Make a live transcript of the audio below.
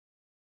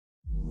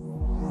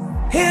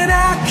and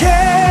I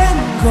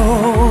can't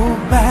go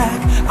back.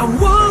 I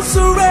won't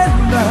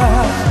surrender.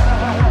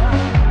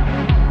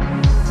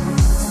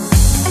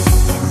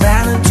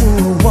 Ran into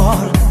a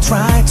wall,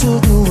 tried to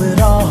do it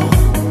all,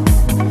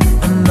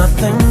 and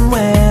nothing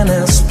went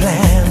as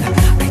planned.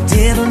 I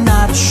did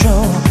another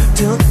show,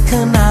 took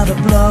another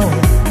blow,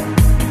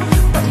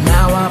 but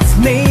now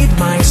I've made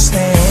my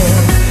stand.